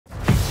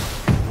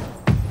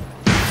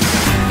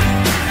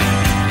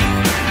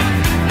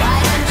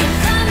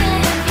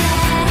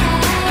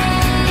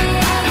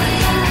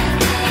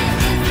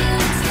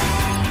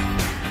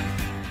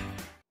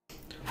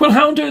Well,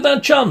 how do there,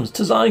 chums?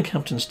 'Tis I,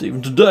 Captain Steve,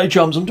 and today,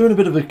 chums, I'm doing a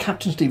bit of a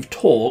Captain Steve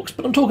talks,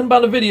 but I'm talking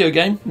about a video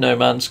game, No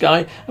Man's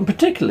Sky, and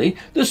particularly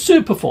the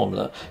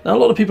Superformula. Now, a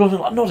lot of people are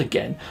like, not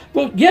again.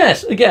 Well,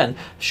 yes, again.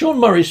 Sean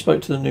Murray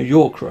spoke to the New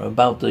Yorker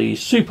about the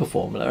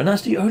Superformula, and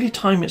that's the only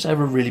time it's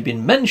ever really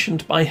been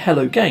mentioned by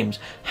Hello Games.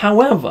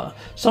 However,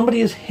 somebody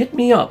has hit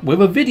me up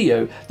with a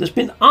video that's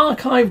been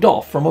archived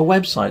off from a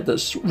website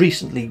that's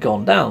recently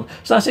gone down.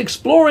 So that's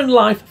Exploring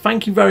Life.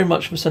 Thank you very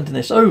much for sending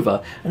this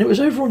over, and it was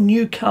over on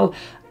NewCal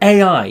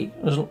AI.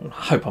 I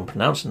hope I'm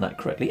pronouncing that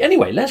correctly.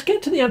 Anyway, let's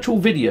get to the actual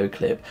video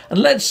clip and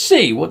let's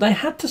see what they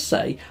had to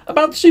say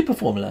about the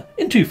Superformula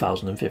in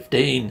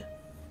 2015.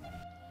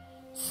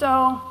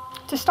 So,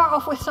 to start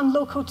off with some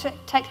local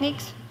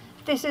techniques,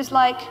 this is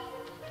like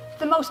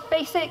the most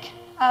basic,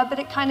 but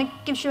it kind of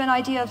gives you an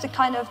idea of the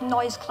kind of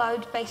noise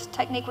cloud-based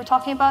technique we're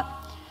talking about.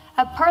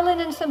 Perlin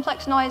and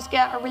simplex noise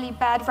get a really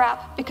bad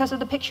rap because of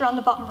the picture on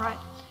the bottom right.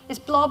 It's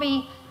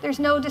blobby, there's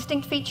no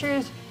distinct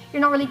features, you're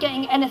not really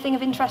getting anything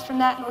of interest from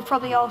that, and we've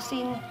probably all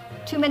seen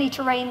too many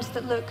terrains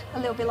that look a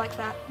little bit like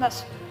that.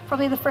 That's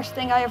probably the first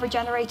thing I ever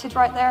generated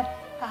right there.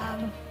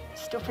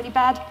 Still pretty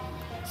bad.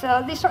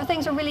 So these sort of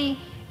things are really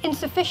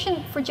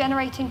insufficient for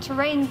generating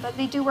terrain, but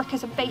they do work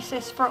as a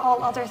basis for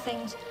all other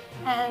things.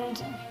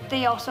 And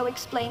they also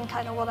explain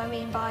kind of what I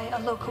mean by a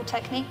local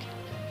technique.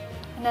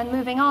 And then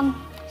moving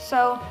on.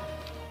 So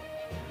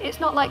it's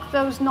not like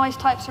those noise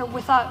types are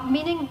without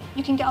meaning.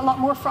 You can get a lot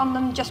more from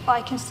them just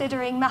by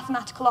considering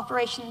mathematical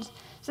operations.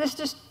 So this is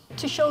just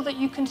to show that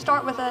you can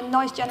start with a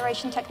noise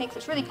generation technique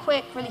that's really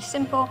quick, really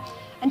simple,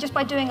 and just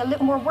by doing a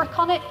little more work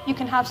on it, you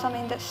can have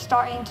something that's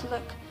starting to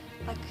look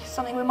like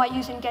something we might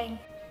use in game.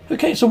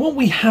 Okay, so what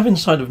we have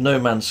inside of No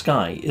Man's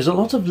Sky is a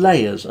lot of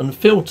layers and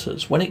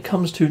filters when it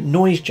comes to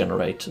noise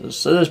generators.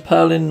 So there's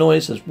Perlin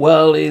noise, there's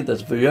Whirly,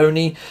 there's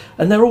Vioni,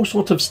 and they're all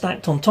sort of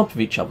stacked on top of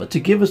each other to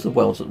give us the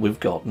worlds that we've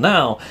got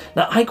now.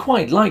 Now, I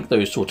quite like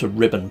those sort of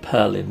ribbon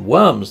Perlin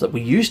worms that we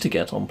used to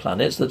get on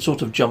planets that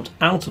sort of jumped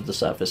out of the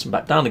surface and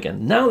back down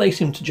again. Now they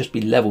seem to just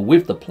be level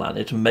with the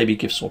planet and maybe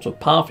give sort of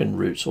pathing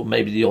routes or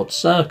maybe the odd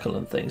circle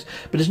and things.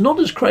 But it's not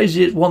as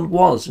crazy as one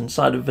was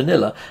inside of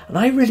vanilla, and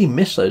I really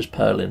miss those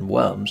Perlin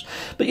worms.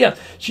 But yeah,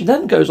 she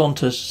then goes on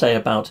to say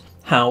about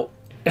how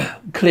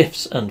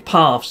cliffs and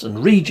paths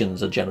and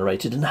regions are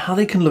generated and how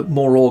they can look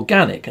more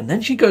organic. And then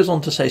she goes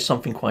on to say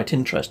something quite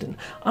interesting.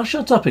 I'll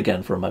shut up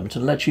again for a moment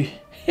and let you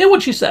hear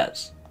what she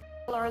says.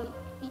 Or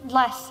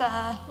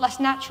less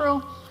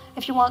natural.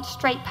 If you want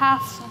straight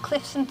paths and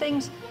cliffs and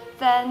things,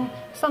 then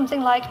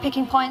something like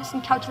picking points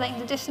and calculating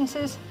the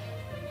distances,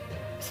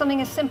 something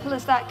as simple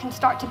as that can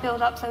start to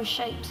build up those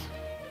shapes.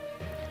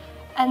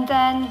 And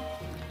then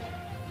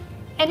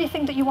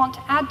anything that you want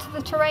to add to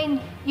the terrain,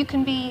 you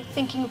can be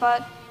thinking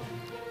about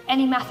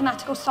any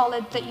mathematical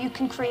solid that you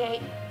can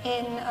create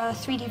in a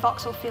 3D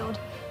voxel field.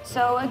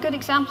 So a good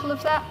example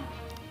of that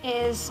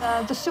is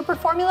the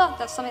Superformula.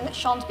 That's something that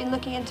Sean's been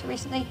looking into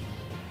recently,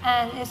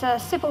 and it's a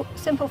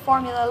simple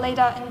formula laid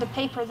out in the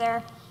paper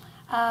there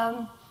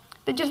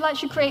that just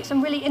lets you create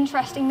some really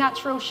interesting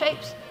natural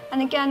shapes.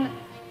 And again,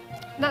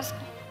 that's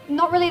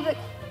not really the...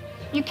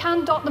 You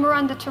can dot them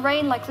around the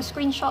terrain, like the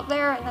screenshot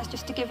there, and that's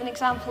just to give an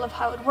example of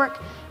how it would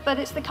work. But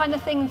it's the kind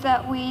of thing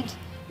that we'd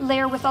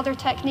layer with other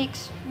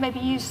techniques, maybe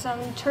use some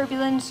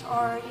turbulence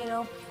or,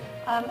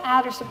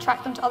 add or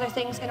subtract them to other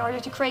things in order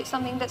to create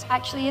something that's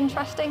actually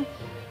interesting.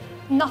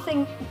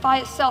 Nothing by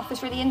itself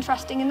is really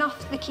interesting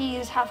enough. The key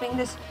is having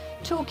this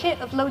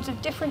toolkit of loads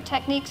of different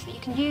techniques that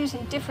you can use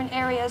in different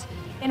areas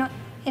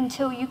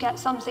until you get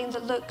something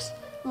that looks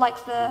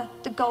like the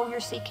goal you're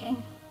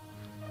seeking,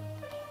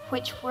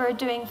 which we're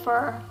doing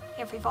for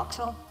every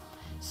voxel.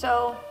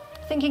 So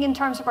thinking in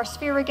terms of our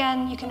sphere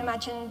again, you can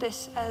imagine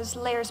this as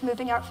layers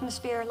moving out from the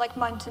sphere like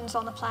mountains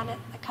on a planet,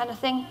 that kind of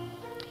thing.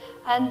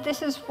 And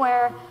this is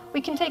where we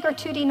can take our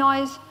 2D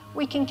noise,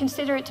 we can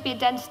consider it to be a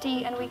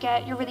density, and we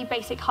get your really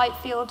basic height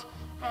field.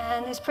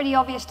 And it's pretty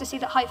obvious to see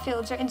that height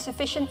fields are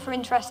insufficient for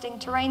interesting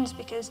terrains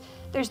because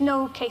there's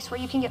no case where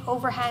you can get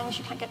overhangs,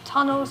 you can't get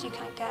tunnels, you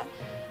can't get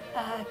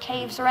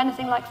caves or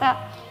anything like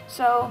that.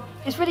 So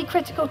it's really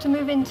critical to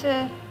move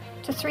into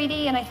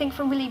 3D, and I think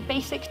from really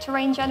basic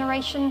terrain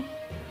generation,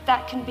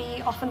 that can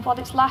be often what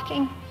it's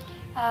lacking.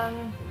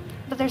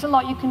 But there's a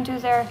lot you can do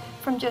there,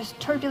 from just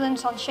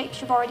turbulence on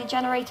shapes you've already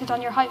generated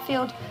on your height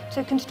field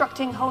to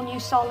constructing whole new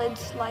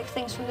solids like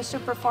things from the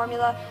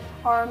Superformula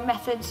or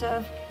methods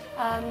of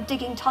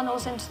digging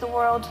tunnels into the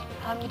world.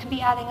 You can be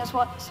adding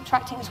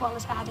subtracting as well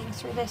as adding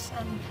through this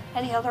and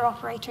any other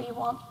operator you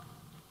want.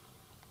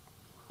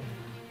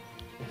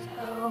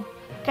 So,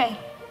 okay.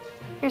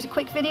 Here's a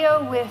quick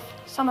video with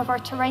some of our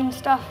terrain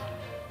stuff.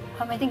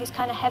 I think it's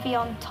kind of heavy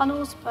on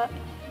tunnels, but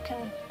you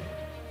can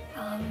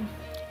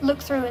look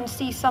through and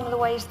see some of the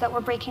ways that we're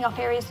breaking up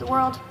areas of the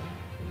world.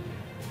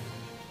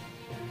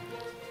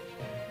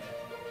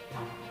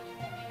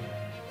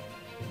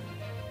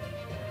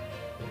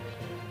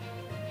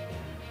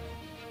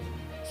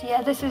 So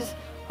yeah, this is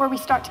where we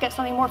start to get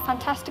something more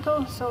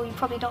fantastical. So you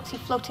probably don't see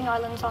floating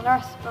islands on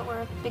Earth, but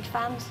we're big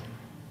fans.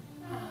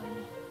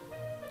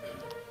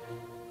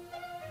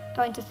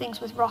 going to things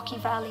with rocky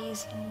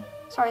valleys, and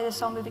sorry, this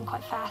is all moving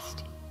quite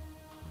fast,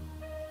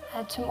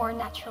 to more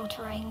natural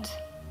terrains.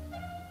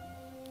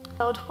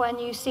 When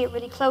you see it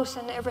really close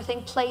and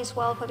everything plays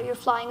well, whether you're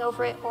flying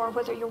over it or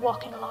whether you're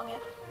walking along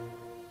it.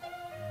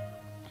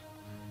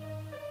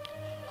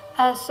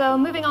 So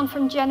moving on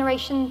from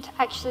generation to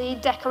actually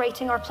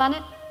decorating our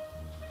planet.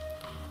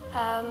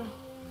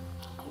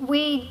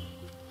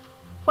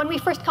 When we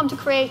first come to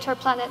create our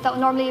planet, that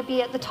will normally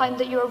be at the time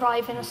that you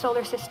arrive in a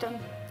solar system.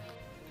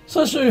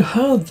 So as you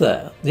heard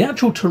there, the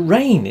actual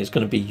terrain is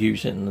going to be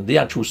using the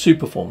actual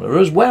Superformula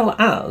as well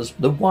as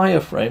the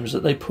wireframes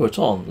that they put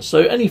on. So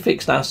any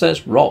fixed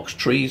assets, rocks,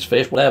 trees,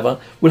 fish, whatever,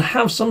 will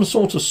have some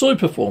sort of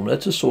Superformula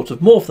to sort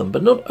of morph them.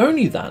 But not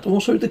only that,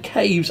 also the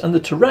caves and the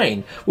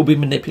terrain will be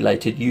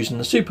manipulated using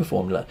the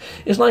Superformula.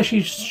 It's like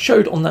she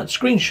showed on that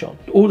screenshot.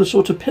 All the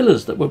sort of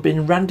pillars that were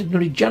being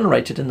randomly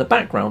generated in the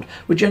background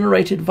were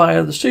generated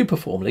via the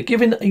Superformula,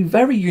 giving a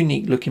very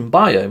unique looking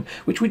biome,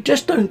 which we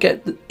just don't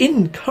get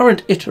in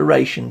current iteration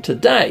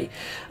today.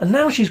 And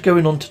now she's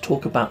going on to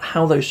talk about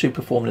how those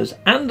Superformulas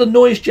and the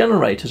noise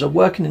generators are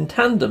working in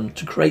tandem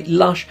to create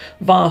lush,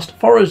 vast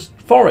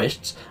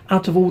forests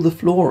out of all the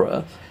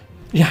flora.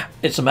 Yeah,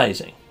 it's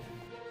amazing.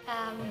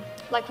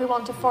 Like we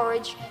want to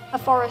forage a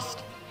forest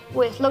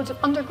with loads of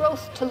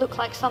undergrowth to look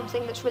like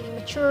something that's really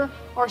mature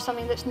or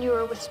something that's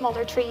newer with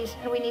smaller trees,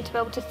 and we need to be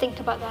able to think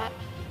about that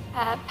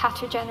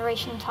pattern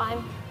generation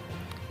time.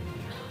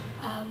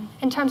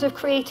 In terms of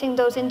creating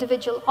those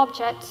individual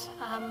objects,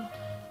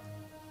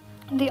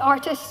 the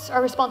artists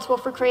are responsible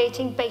for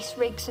creating base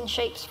rigs and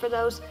shapes for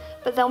those,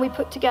 but then we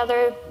put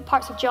together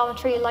parts of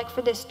geometry, like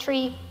for this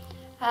tree,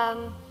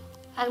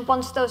 and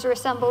once those are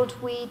assembled,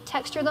 we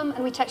texture them,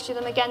 and we texture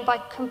them again by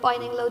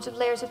combining loads of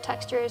layers of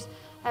textures,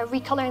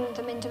 recoloring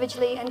them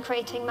individually, and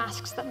creating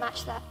masks that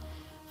match that.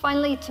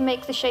 Finally, to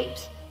make the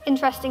shapes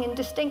interesting and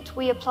distinct,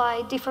 we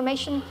apply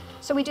deformation.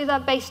 So we do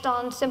that based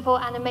on simple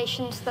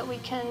animations that we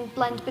can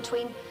blend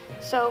between.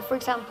 So for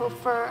example,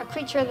 for a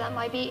creature that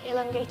might be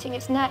elongating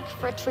its neck,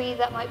 for a tree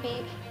that might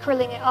be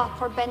curling it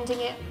up or bending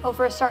it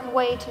over a certain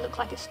way to look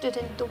like it stood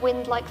in the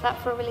wind like that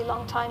for a really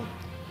long time.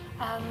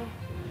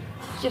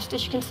 Just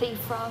as you can see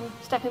from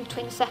stepping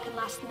between the second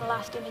last and the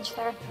last image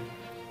there.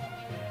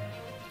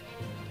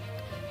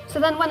 So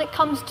then when it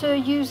comes to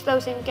use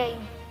those in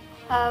game,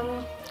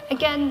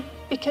 again,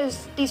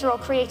 because these are all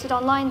created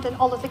online, then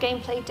all of the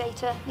gameplay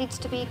data needs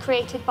to be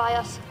created by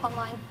us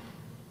online.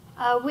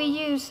 We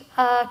use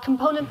a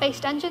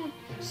component-based engine,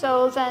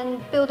 so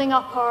then building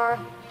up our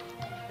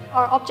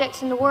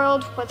objects in the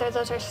world, whether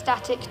those are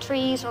static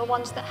trees or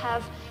ones that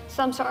have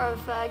some sort of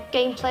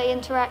gameplay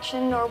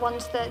interaction or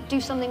ones that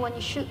do something when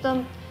you shoot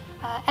them,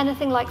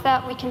 anything like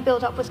that we can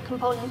build up with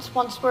components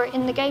once we're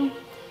in the game.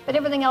 But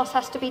everything else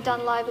has to be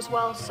done live as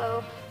well,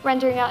 so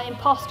rendering out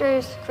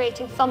imposters,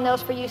 creating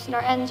thumbnails for use in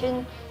our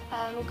engine,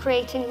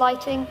 creating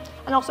lighting,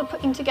 and also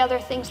putting together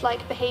things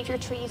like behavior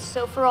trees.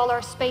 So for all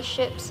our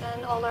spaceships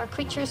and all our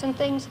creatures and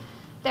things,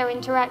 their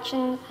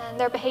interaction and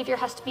their behavior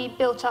has to be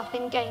built up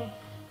in game,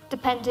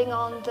 depending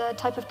on the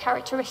type of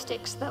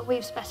characteristics that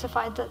we've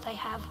specified that they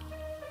have.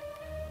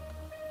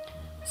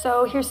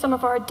 So here's some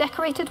of our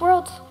decorated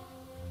worlds.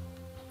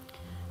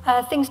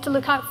 Things to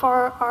look out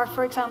for are,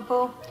 for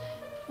example,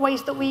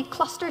 ways that we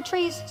cluster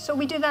trees. So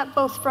we do that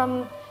both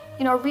from,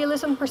 a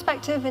realism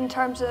perspective in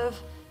terms of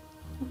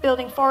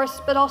building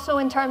forests, but also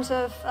in terms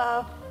of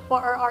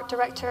what our art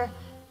director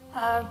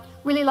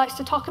really likes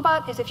to talk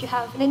about is if you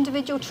have an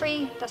individual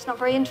tree, that's not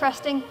very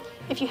interesting.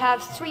 If you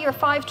have 3 or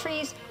 5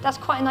 trees, that's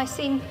quite a nice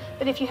scene.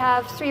 But if you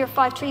have 3 or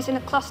 5 trees in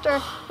a cluster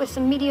with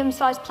some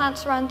medium-sized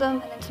plants around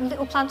them and then some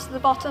little plants at the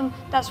bottom,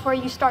 that's where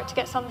you start to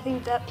get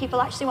something that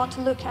people actually want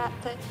to look at,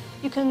 that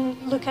you can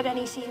look at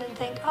any scene and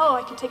think, oh,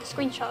 I can take a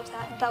screenshot of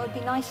that, and that would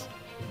be nice.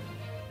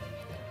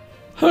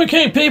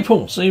 Okay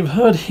people, so you've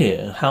heard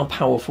here how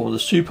powerful the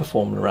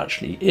Superformula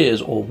actually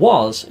is or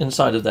was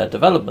inside of their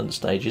development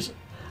stages,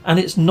 and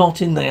it's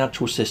not in the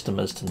actual system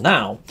as to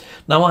now.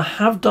 Now I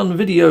have done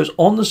videos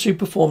on the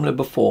Superformula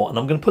before, and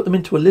I'm going to put them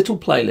into a little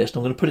playlist.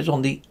 I'm going to put it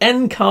on the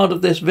end card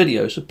of this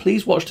video, so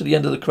please watch to the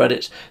end of the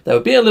credits. There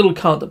will be a little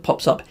card that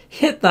pops up,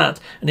 hit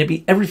that, and it'll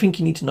be everything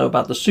you need to know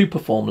about the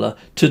Superformula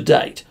to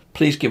date.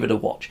 Please give it a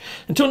watch.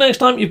 Until next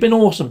time, you've been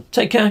awesome.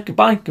 Take care,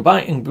 goodbye,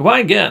 goodbye, and goodbye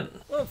again.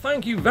 Well,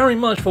 thank you very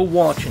much for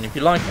watching. If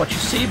you like what you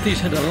see, please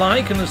hit a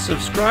like and a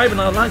subscribe,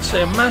 and I'd like to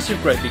say a massive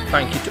great big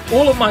thank you to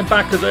all of my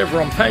backers over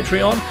on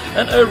Patreon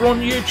and over on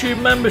YouTube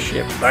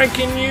membership.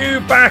 Thanking you,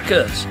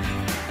 backers!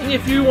 And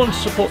if you want to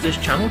support this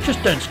channel,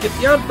 just don't skip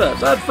the adverts.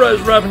 That throws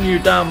revenue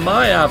down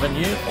my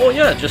avenue. Or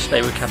yeah, just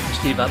stay with Captain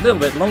Steve that little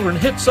bit longer and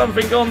hit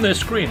something on this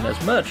screen.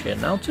 There's merch here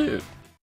now too.